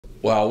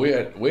Well, we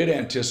had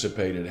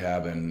anticipated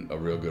having a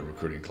real good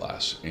recruiting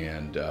class,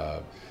 and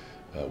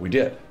we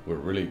did. We're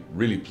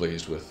really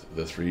pleased with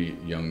the three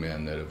young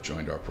men that have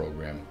joined our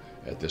program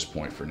at this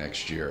point for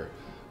next year.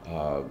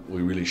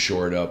 We really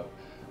shored up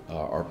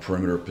our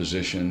perimeter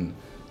position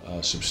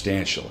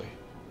substantially.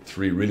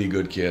 Three really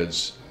good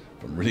kids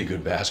from really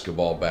good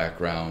basketball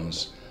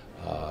backgrounds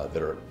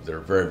that are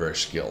very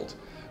skilled.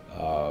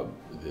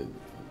 The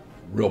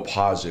real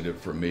positive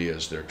for me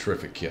is they're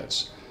terrific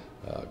kids.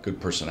 Good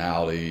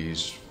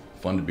personalities,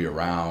 fun to be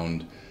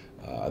around.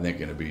 I think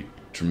going to be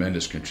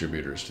tremendous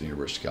contributors to the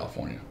University of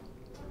California.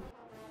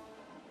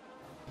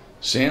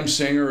 Sam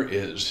Singer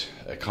is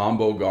a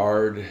combo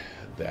guard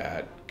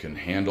that can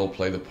handle,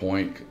 play the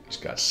point. He's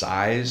got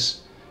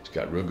size, he's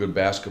got real good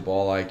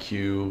basketball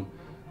IQ,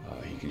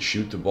 he can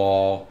shoot the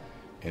ball,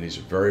 and he's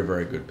a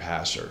very good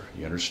passer.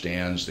 He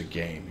understands the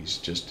game.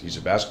 He's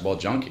a basketball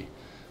junkie.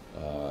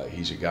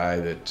 He's a guy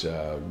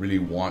that really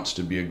wants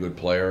to be a good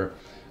player.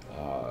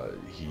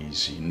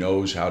 He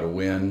knows how to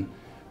win,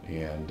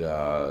 and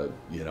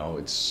you know,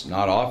 it's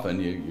not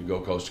often you go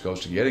coast to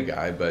coast to get a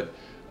guy, but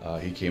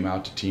he came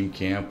out to team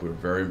camp. We were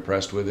very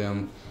impressed with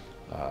him.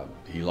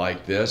 He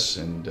liked this,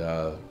 and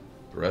the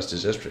rest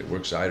is history. We're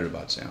excited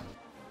about Sam.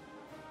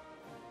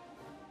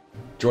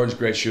 Jordan's a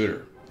great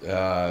shooter.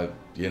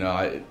 You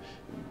know,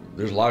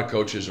 there's a lot of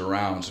coaches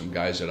around, some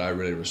guys that I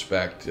really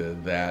respect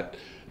that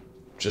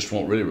just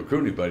won't really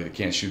recruit anybody that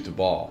can't shoot the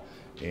ball.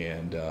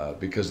 And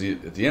because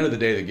at the end of the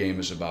day, the game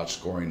is about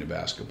scoring the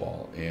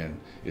basketball, and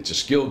it's a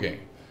skill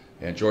game.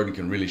 And Jordan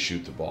can really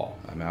shoot the ball.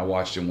 I mean, I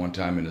watched him one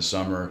time in the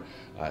summer.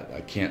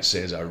 I can't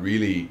say as I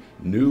really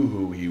knew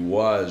who he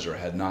was or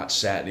had not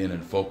sat in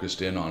and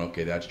focused in on,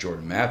 okay, that's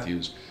Jordan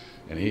Matthews.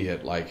 And he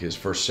hit like his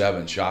first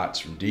 7 shots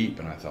from deep,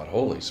 and I thought,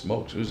 holy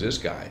smokes, who's this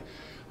guy?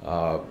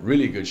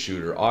 Really good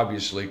shooter.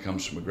 Obviously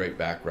comes from a great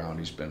background.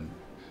 He's been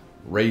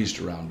raised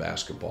around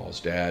basketball. His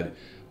dad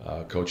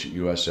coached at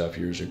USF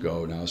years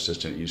ago, now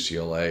assistant at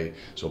UCLA.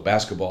 So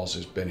basketball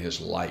has been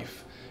his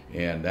life,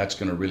 and that's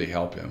going to really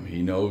help him.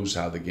 He knows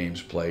how the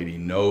game's played. He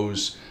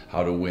knows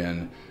how to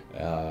win.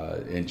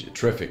 And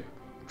terrific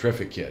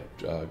kid.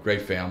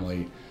 Great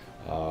family.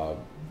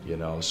 You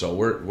know, so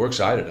we're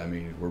excited. I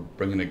mean, we're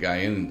bringing a guy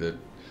in that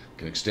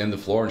can extend the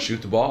floor and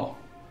shoot the ball.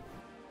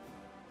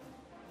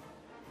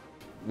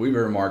 We've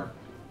earmarked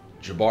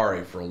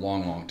Jabari for a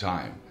long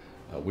time.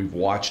 We've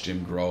watched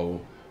him grow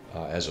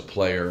as a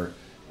player,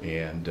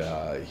 and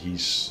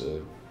he's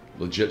a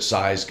legit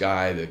sized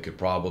guy that could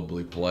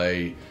probably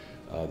play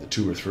the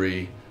 2 or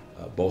 3,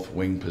 both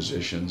wing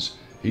positions.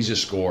 He's a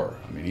scorer.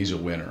 I mean, he's a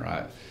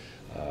winner.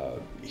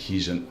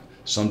 He's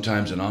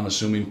sometimes an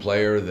unassuming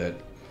player that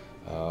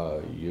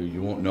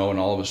you won't know, and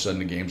all of a sudden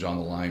the game's on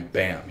the line,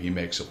 bam, he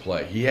makes a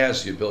play. He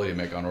has the ability to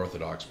make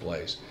unorthodox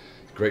plays.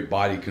 Great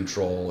body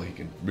control. He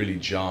can really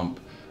jump.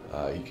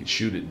 He can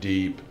shoot it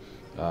deep.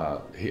 I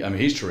mean,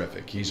 he's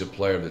terrific. He's a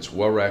player that's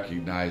well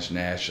recognized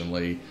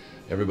nationally.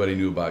 Everybody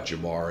knew about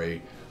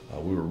Jabari.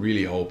 We were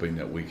really hoping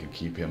that we could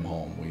keep him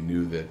home. We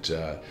knew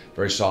that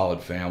very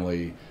solid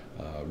family,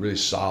 really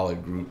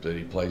solid group that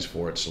he plays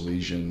for at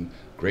Salesian.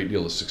 Great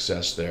deal of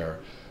success there.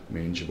 I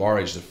mean,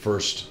 Jabari's the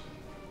first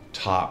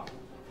top,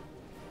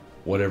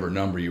 whatever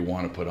number you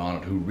want to put on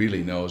it, who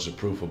really knows. The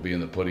proof will be in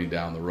the pudding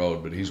down the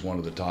road, but he's one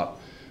of the top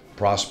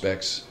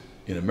prospects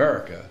in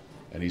America,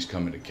 and he's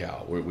coming to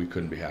Cal. We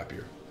couldn't be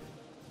happier.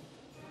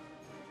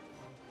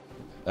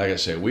 Like I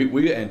say,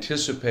 we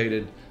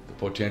anticipated the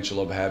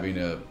potential of having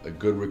a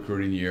good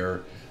recruiting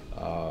year.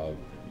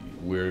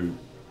 We've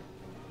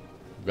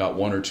got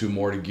 1 or 2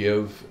 more to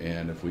give,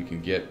 and if we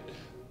can get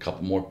a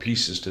couple more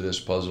pieces to this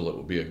puzzle, it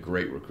will be a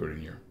great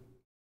recruiting year.